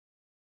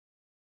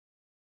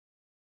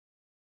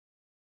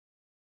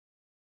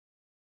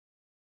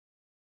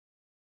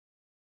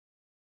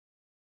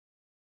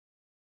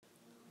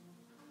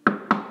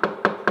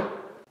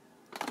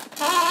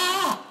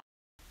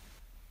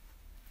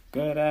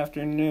Good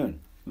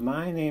afternoon.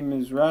 My name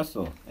is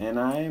Russell, and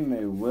I am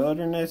a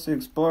wilderness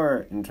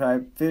explorer in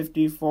Tribe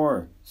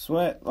 54,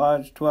 Sweat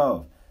Lodge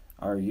 12.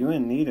 Are you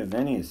in need of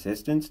any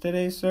assistance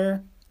today,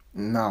 sir?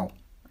 No.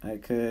 I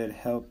could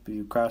help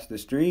you cross the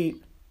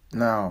street.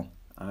 No.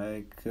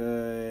 I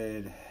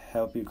could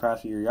help you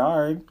cross your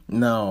yard.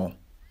 No.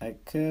 I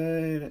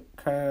could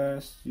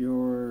cross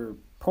your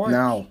porch.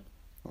 No.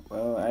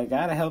 Well, I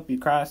gotta help you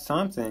cross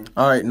something.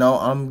 Alright, no,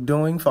 I'm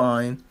doing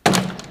fine.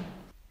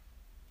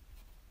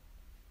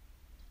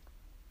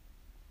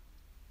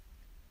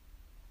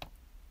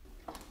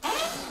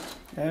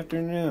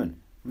 Afternoon.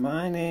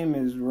 My name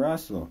is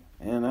Russell,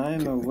 and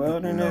I'm a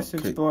wilderness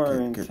explorer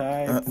in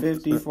Tribe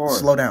 54.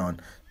 Slow down.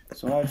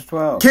 Lodge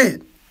 12.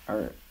 Kid!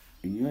 Are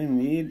you in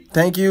need?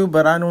 Thank you,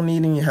 but I don't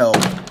need any help.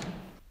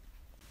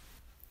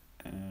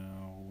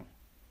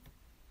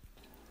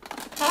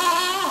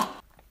 Ow.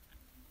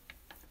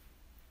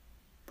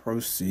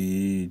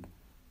 Proceed.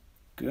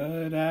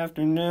 Good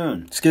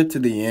afternoon. Skip to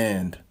the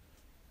end.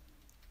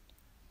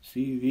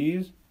 See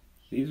these?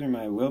 These are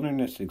my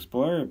wilderness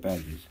explorer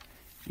badges.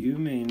 You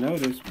may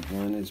notice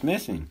one is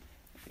missing.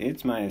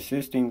 It's my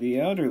assisting the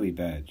elderly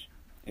badge.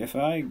 If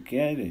I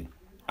get it,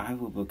 I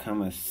will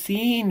become a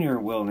senior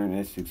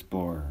wilderness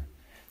explorer.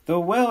 The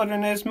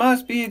wilderness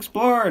must be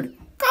explored.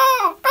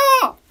 Go,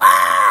 go!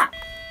 Ah!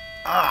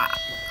 Ah!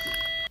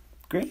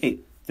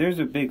 Great. There's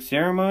a big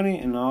ceremony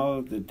and all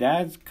of the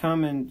dads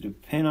come in to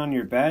pin on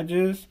your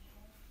badges.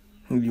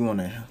 Who do you want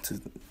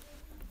to...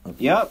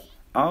 Yep.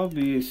 I'll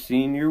be a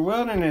senior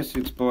wilderness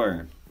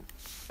explorer.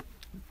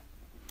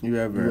 You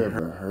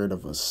ever heard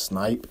of a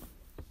snipe?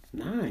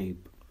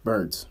 Snipe?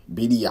 Birds,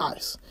 beady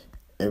eyes.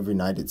 Every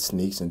night it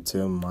sneaks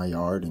into my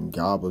yard and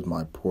gobbles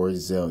my poor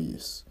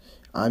azaleas.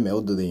 I'm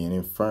elderly and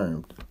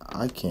infirmed.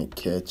 I can't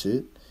catch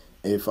it.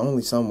 If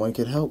only someone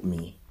could help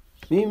me.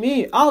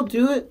 Me, I'll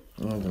do it.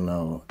 I don't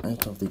know.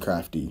 It's awfully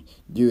crafty.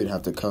 You would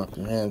have to cup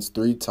your hands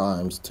 3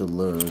 times to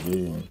lure it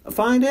in.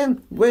 Find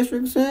him.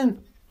 Wishrickson.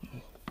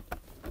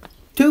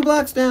 2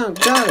 blocks down.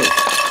 Got it.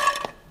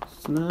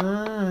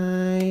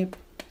 Snipe.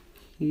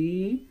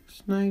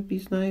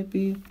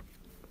 Snipey.